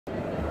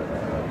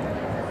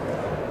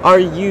Are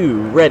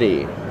you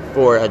ready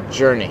for a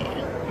journey?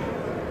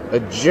 A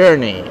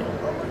journey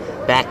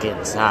back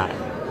in time.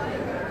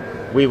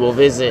 We will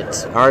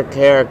visit our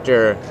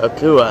character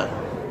Akua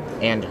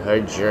and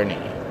her journey.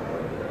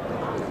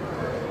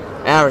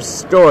 Our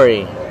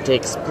story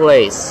takes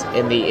place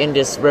in the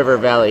Indus River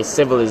Valley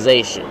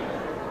civilization.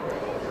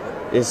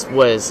 This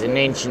was an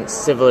ancient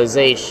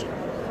civilization.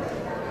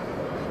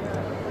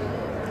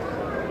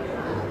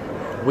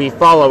 We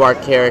follow our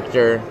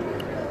character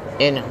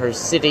in her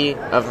city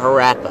of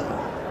Harappa.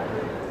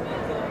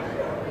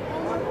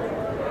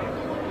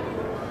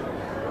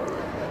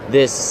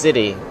 This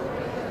city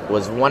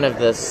was one of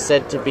the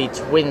said-to-be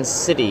twin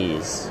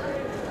cities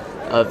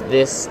of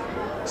this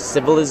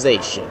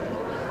civilization.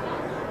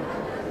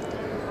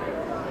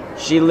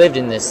 She lived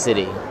in this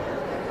city,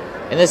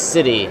 and this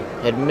city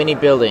had many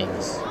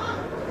buildings,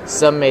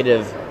 some made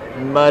of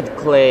mud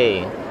clay,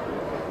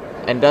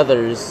 and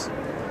others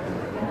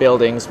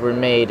buildings were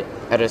made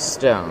out of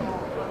stone.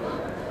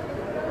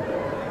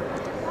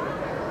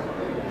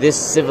 This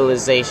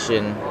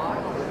civilization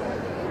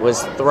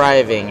was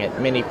thriving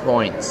at many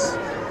points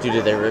due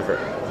to the river.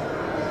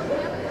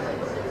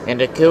 And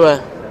Akua,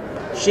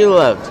 she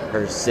loved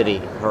her city,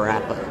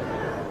 Harappa.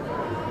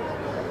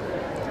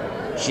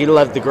 She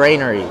loved the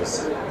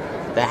granaries,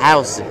 the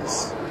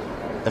houses,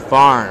 the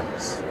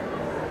farms.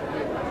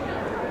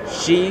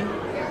 She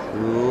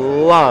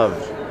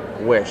loved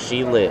where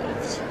she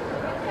lived.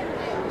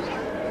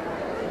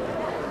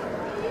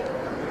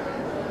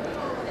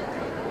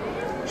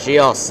 She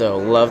also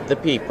loved the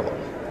people.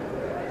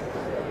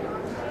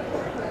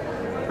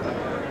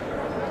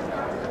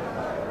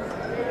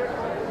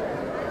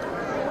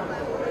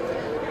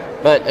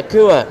 But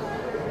Akua,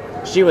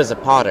 she was a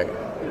potter.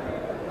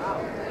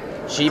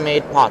 She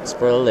made pots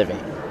for a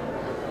living.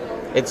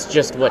 It's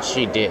just what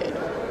she did.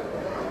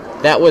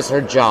 That was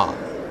her job.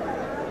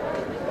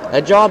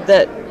 A job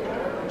that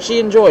she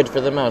enjoyed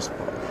for the most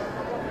part.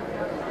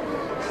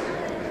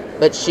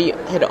 But she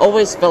had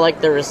always felt like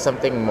there was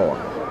something more.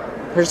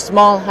 Her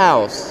small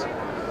house,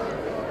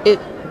 it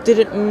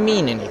didn't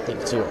mean anything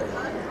to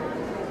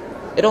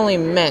her. It only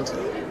meant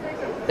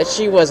that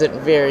she wasn't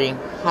very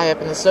high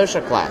up in the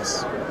social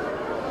class.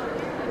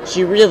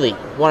 She really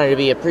wanted to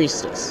be a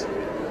priestess,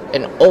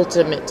 an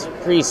ultimate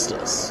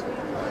priestess,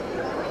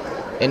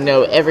 and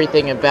know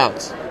everything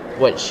about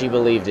what she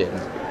believed in.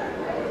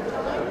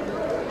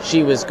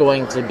 She was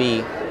going to be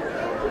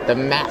the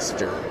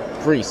master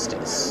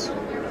priestess.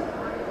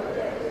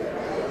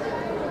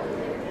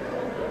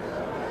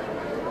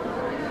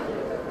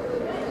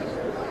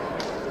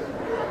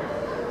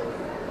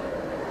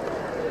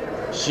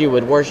 She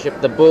would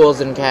worship the bulls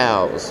and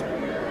cows.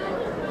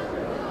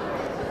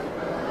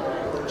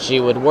 She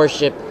would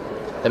worship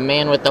the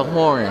man with the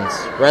horns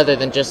rather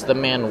than just the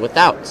man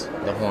without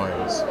the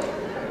horns.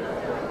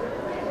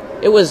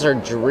 It was her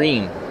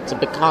dream to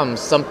become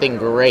something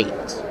great.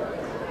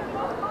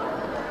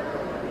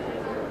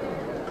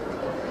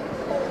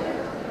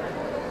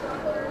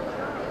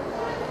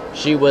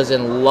 She was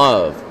in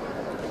love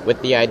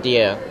with the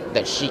idea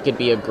that she could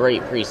be a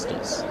great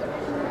priestess.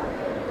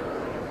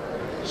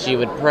 She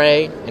would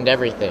pray and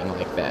everything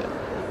like that.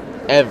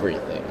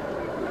 Everything.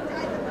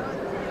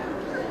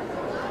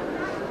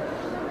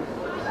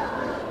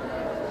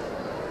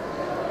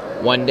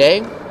 One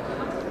day,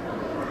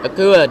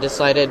 Akua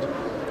decided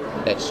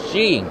that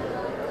she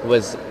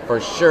was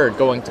for sure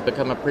going to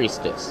become a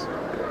priestess.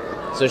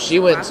 So she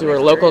went to her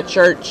local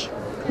church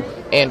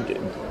and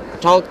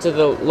talked to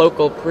the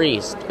local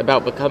priest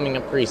about becoming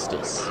a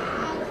priestess.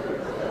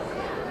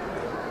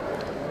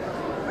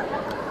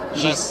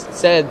 She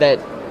said that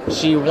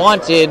she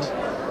wanted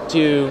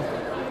to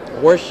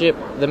worship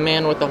the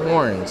man with the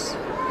horns,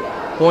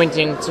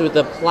 pointing to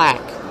the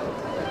plaque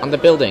on the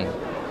building.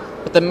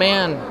 But the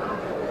man,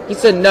 he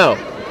said no.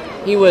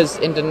 He was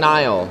in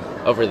denial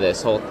over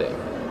this whole thing.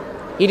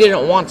 He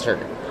didn't want her.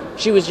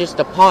 She was just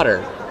a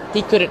potter.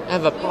 He couldn't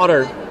have a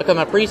potter become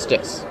a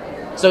priestess.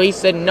 So he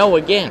said no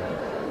again.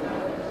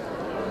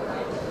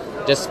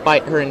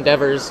 Despite her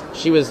endeavors,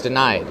 she was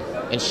denied,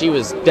 and she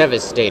was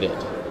devastated.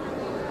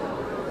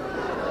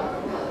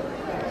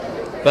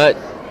 But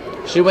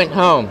she went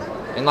home,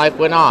 and life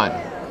went on.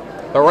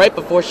 But right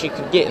before she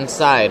could get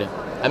inside,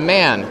 a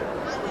man,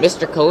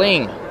 Mr.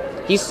 Kaling,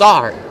 he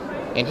saw her,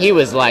 and he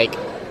was like,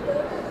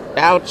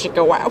 "Bow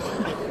chicka wow."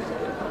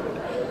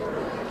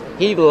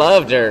 He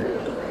loved her.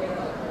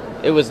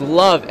 It was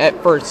love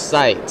at first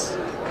sight.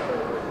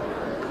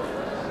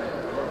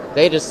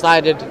 They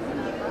decided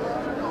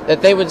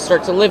that they would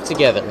start to live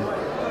together.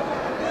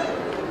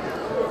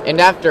 And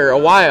after a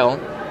while,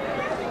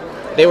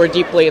 they were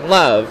deeply in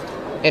love,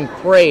 and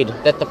prayed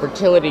that the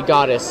fertility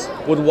goddess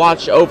would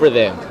watch over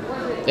them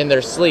in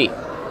their sleep.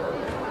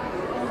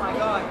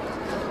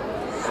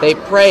 They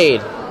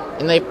prayed,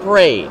 and they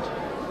prayed.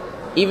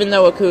 Even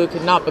though Akua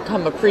could not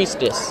become a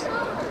priestess,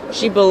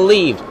 she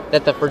believed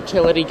that the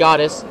fertility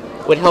goddess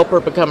would help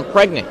her become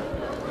pregnant.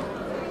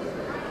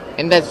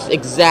 And that's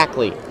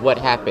exactly what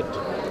happened.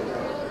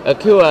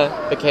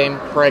 Akua became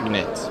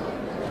pregnant.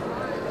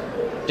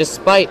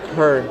 despite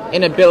her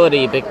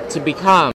inability to become